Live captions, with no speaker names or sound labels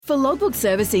For logbook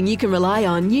servicing you can rely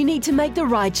on, you need to make the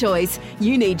right choice.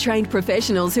 You need trained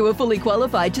professionals who are fully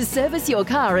qualified to service your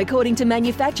car according to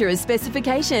manufacturer's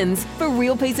specifications. For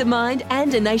real peace of mind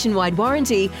and a nationwide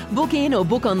warranty, book in or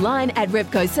book online at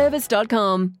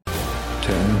repcoservice.com.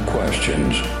 10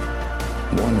 questions,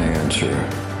 1 answer.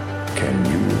 Can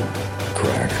you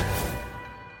crack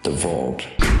the vault?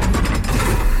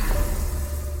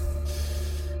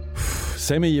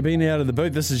 Sammy, you've been out of the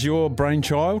booth. This is your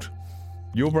brainchild?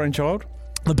 Your brainchild?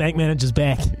 The bank manager's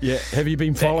back. Yeah. Have you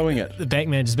been following it? The bank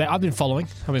manager's back. I've been following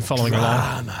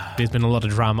along. There's been a lot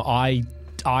of drama. I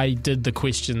did the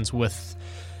questions with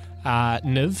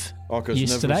Niv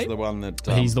yesterday. Niv was the one that...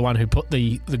 He's the one who put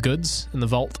the goods in the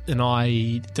vault, and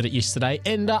I did it yesterday.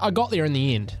 And I got there in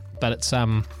the end, but it's...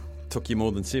 Took you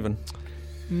more than 7?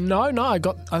 No, I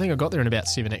think I got there in about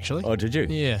 7, actually. Oh, did you?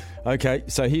 Yeah. Okay,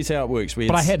 so here's how it works.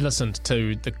 But I had listened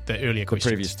to the earlier questions. The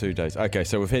previous 2 days. Okay,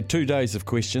 so we've had 2 days of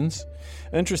questions.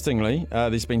 Interestingly,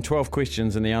 there's been 12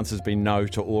 questions and the answer's been no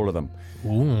to all of them.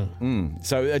 Ooh.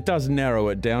 So it does narrow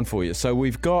it down for you. So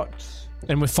we've got...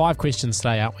 And we're 5 questions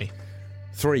today, aren't we?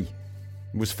 3. It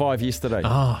was 5 yesterday.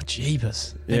 Oh,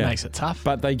 jeebus. That makes it tough.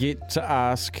 But they get to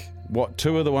ask... What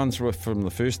 2 of the ones were from the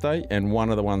first day and 1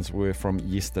 of the ones were from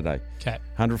yesterday. Okay.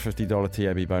 $150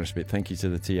 TAB bonus bet. Thank you to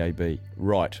the TAB.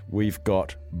 Right, we've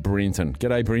got Brenton.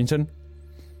 G'day, Brenton.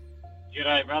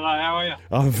 G'day, brother. How are you?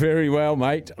 I'm very well,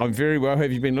 mate. I'm very well.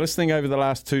 Have you been listening over the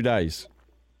last 2 days?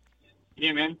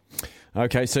 Yeah, man.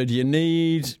 Okay, so do you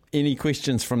need any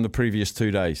questions from the previous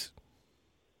 2 days?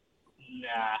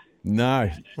 Nah.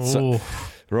 No. So,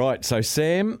 right, so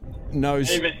Sam knows...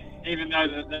 Even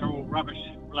though they're all rubbish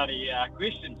bloody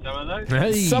questions, some of those.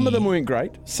 Hey. Some of them weren't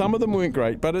great.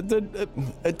 But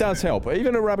it does help.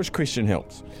 Even a rubbish question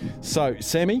helps. So,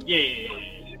 Sammy? Yeah.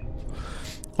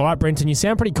 All right, Brenton, you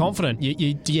sound pretty confident.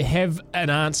 Do you have an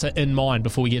answer in mind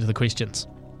before we get to the questions?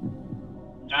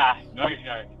 No.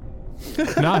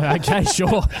 No, okay,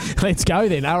 sure. Let's go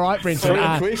then. All right, Brenton.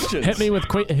 3 questions. Hit me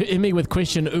with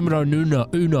question numero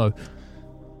uno.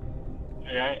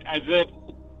 Okay, is it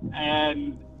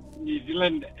New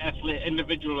Zealand athlete,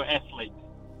 individual athlete?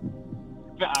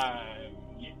 Yeah.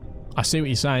 I see what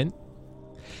you're saying,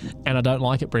 and I don't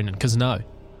like it, Brendan, because no,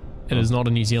 it is not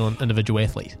a New Zealand individual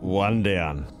athlete. 1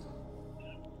 down.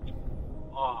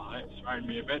 Oh, that's thrown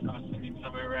me a bit. I was thinking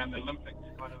somewhere around the Olympics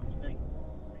kind of thing.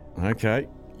 Okay,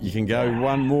 you can go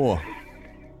 1 more.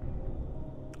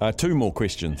 2 more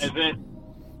questions. Is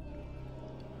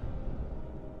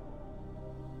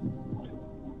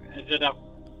it a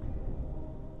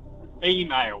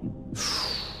female?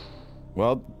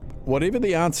 Well, whatever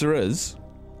the answer is,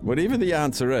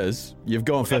 you've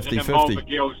gone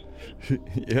 50-50.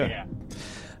 Yeah.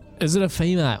 Is it a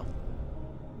female?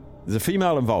 Is a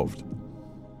female involved?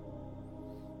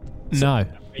 No.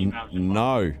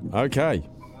 No. Okay.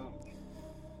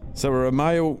 So we're a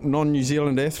male non-New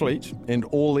Zealand athlete and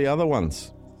all the other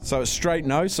ones. So it's straight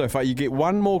no so far. You get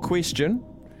 1 more question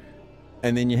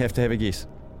and then you have to have a guess.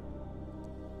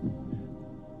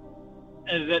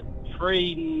 Is it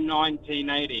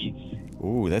pre-1980s?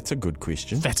 Oh, that's a good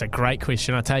question. That's a great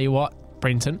question. I tell you what,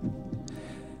 Brenton.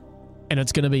 And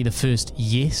it's going to be the first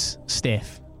yes,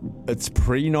 Steph. It's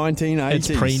pre-1980s.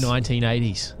 It's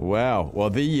pre-1980s. Wow. Well,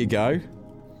 there you go.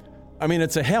 I mean,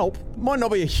 it's a help. Might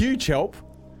not be a huge help.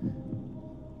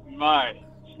 No,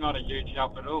 it's not a huge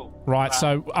help at all. Right.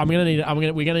 So we're going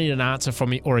to need an answer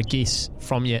from you or a guess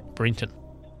from you, Brenton.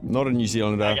 Not a New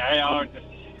Zealander. Okay, I'll just...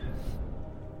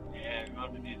 Yeah,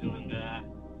 not a New Zealander.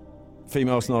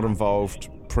 Females not involved.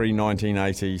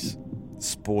 Pre-1980s.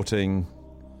 Sporting.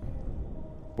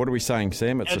 What are we saying,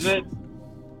 Sam? Is it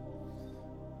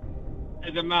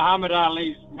Muhammad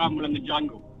Ali's Rumble in the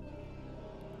Jungle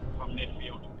from that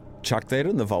field? Chuck that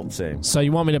in the vault, Sam. So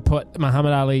you want me to put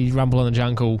Muhammad Ali Rumble in the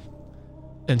Jungle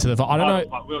into the vault? I don't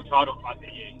know. We'll try to find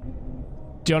it, yeah.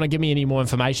 Do you want to give me any more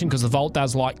information? Because the vault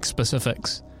does like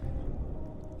specifics.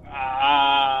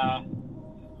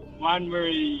 One where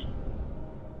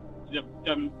the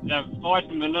fight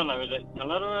in Manila, is it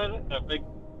Manila, is it? The big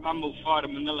Rumble fight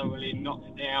in Manila where he knocks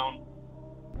down,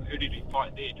 who did he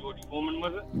fight there? George Foreman,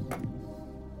 was it?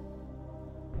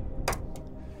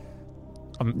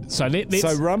 So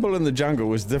Rumble in the Jungle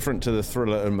was different to the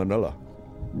Thriller in Manila.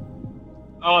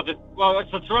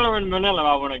 It's the Thriller in Manila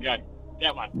I want to go.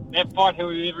 That one. That fight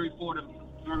whoever he fought in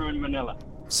Thriller in Manila.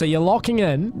 So you're locking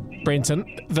in, Brenton,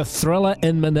 the Thriller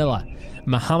in Manila.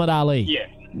 Muhammad Ali. Yeah.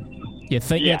 You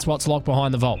think that's what's locked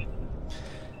behind the vault?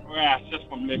 Wow, it's just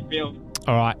from left field.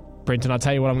 All right, Brenton, I'll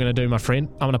tell you what I'm going to do, my friend.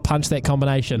 I'm going to punch that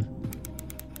combination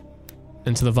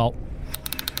into the vault.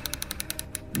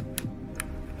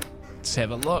 Let's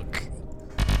have a look.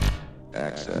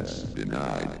 Access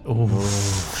denied.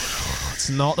 It's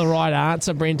not the right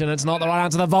answer, Brenton. It's not the right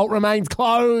answer. The vault remains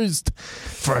closed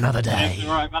for another day. That's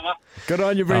all right, brother. Good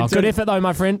on you, Brenton. Good effort, though,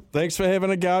 my friend. Thanks for having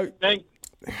a go. Thanks.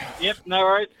 Yep, no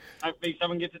worries. Hopefully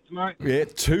someone gets it tomorrow. Yeah,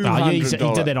 $200. Oh, he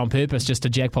did that on purpose just to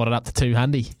jackpot it up to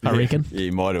 200, I reckon. Yeah,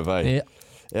 he might have, eh? Yeah.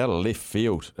 Out of left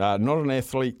field. Not an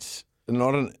athlete,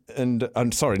 not a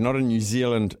New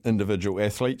Zealand individual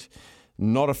athlete,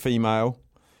 not a female,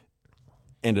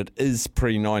 and it is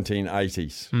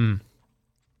pre-1980s.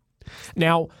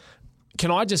 Now,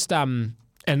 can I just, and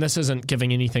this isn't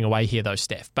giving anything away here though,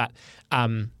 Steph, but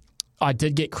I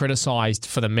did get criticised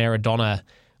for the Maradona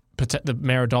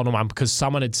one because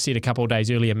someone had said a couple of days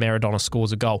earlier Maradona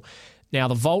scores a goal. Now,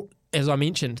 the vault, as I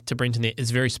mentioned to Brenton there, is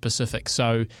very specific.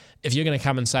 So if you're going to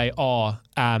come and say,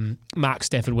 Mark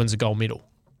Stafford wins a gold medal,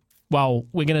 well,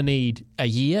 we're going to need a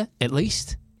year at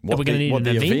least. What we're going to need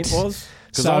an event. Event was?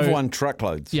 Because I've won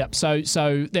truckloads. Yep.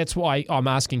 So that's why I'm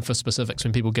asking for specifics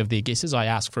when people give their guesses. I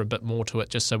ask for a bit more to it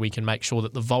just so we can make sure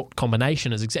that the vault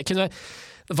combination is exact. Because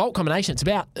the vault combination, it's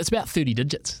about 30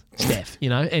 digits, Steph.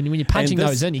 And when you're punching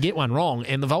those in, you get one wrong,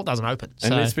 and the vault doesn't open.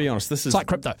 And let's be honest, it's like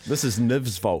crypto. This is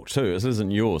Niv's vault too. This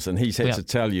isn't yours, and he's had to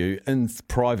tell you in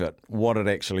private what it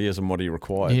actually is and what he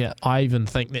requires. Yeah, I even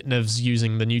think that Niv's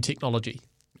using the new technology.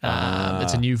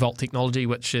 It's a new vault technology,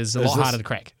 which is a lot harder to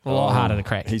crack. Harder to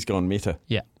crack. He's gone meta.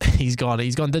 Yeah, he's gone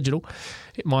digital.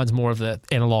 Mine's more of the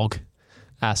analog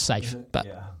safe. But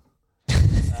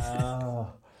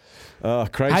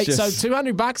Craig's hey, so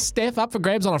 $200, Steph, up for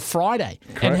grabs on a Friday.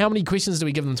 And how many questions do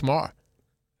we give them tomorrow?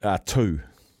 2.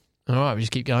 All right, we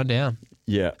just keep going down.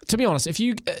 Yeah. To be honest, if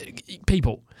you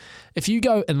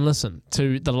go and listen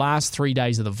to the last 3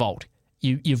 days of the vault,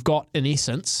 you've got in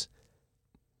essence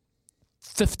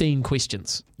 15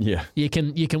 questions. Yeah. You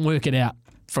can work it out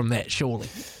from that, surely.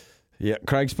 Yeah,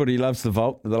 Craig's put he loves the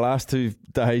vault. The last 2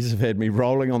 days have had me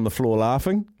rolling on the floor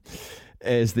laughing.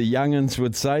 As the young'uns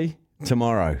would say,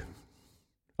 tomorrow.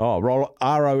 Oh, roll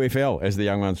ROFL, as the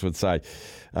young ones would say.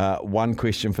 1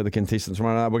 question for the contestants.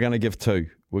 We're going to give 2.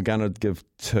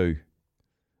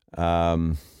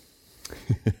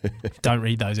 Don't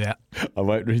read those out. I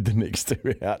won't read the next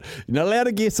 2 out. You're not allowed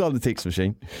to guess on the text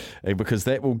machine because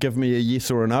that will give me a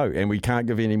yes or a no, and we can't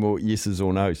give any more yeses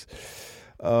or nos.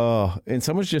 Oh, and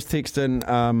someone's just texted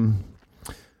in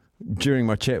during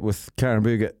my chat with Karen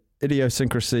Berger,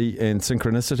 idiosyncrasy and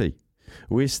synchronicity.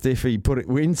 When's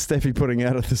Steffi putting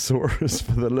out a thesaurus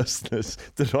for the listeners?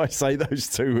 Did I say those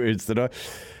 2 words? Did I?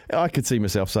 I could see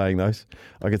myself saying those.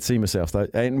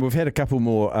 And we've had a couple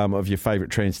more of your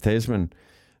favourite Trans-Tasman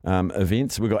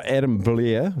events. We've got Adam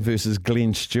Blair versus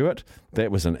Glenn Stewart. That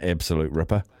was an absolute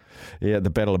ripper. Yeah, the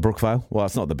Battle of Brookvale. Well,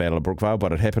 it's not the Battle of Brookvale,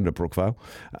 but it happened at Brookvale.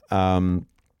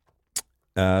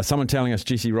 Someone telling us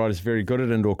Jesse Wright is very good at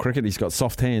indoor cricket. He's got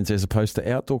soft hands as opposed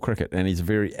to outdoor cricket, and he's a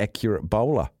very accurate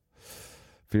bowler.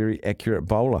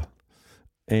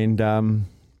 And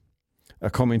a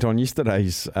comment on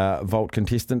yesterday's vault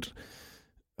contestant.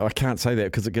 I can't say that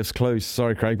because it gives clues.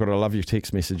 Sorry, Craig, but I love your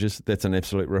text messages. That's an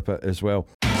absolute ripper as well.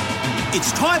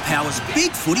 It's Tyre Power's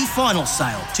Big Footy Final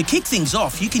Sale. To kick things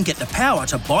off, you can get the power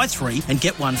to buy 3 and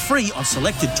get 1 free on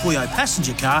selected Toyo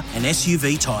passenger car and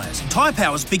SUV tyres. Tyre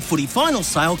Power's Big Footy Final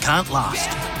Sale can't last.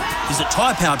 Visit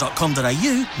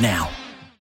tyrepower.com.au now.